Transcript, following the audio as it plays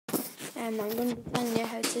I'm going to be telling you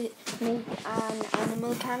how to make an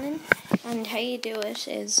animal cannon, and how you do it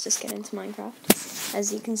is just get into Minecraft.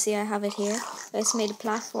 As you can see, I have it here. I just made a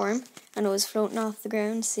platform and it was floating off the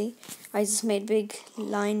ground, see? I just made a big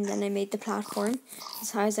line, then I made the platform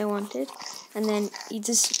as high as I wanted, and then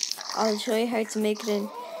I'll show you how to make it in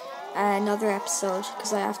another episode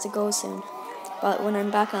because I have to go soon. But when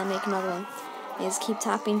I'm back I'll make another one. You just keep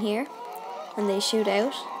tapping here and they shoot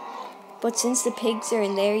out. But since the pigs are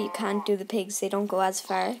in there, you can't do the pigs. They don't go as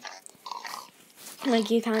far.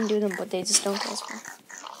 Like, you can do them, but they just don't go as far.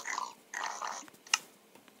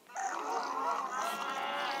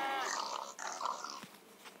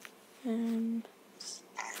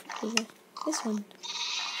 This one.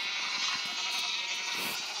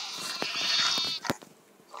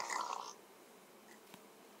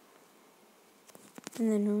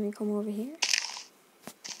 And then when we come over here,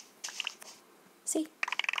 see?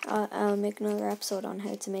 I'll make another episode on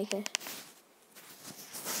how to make it.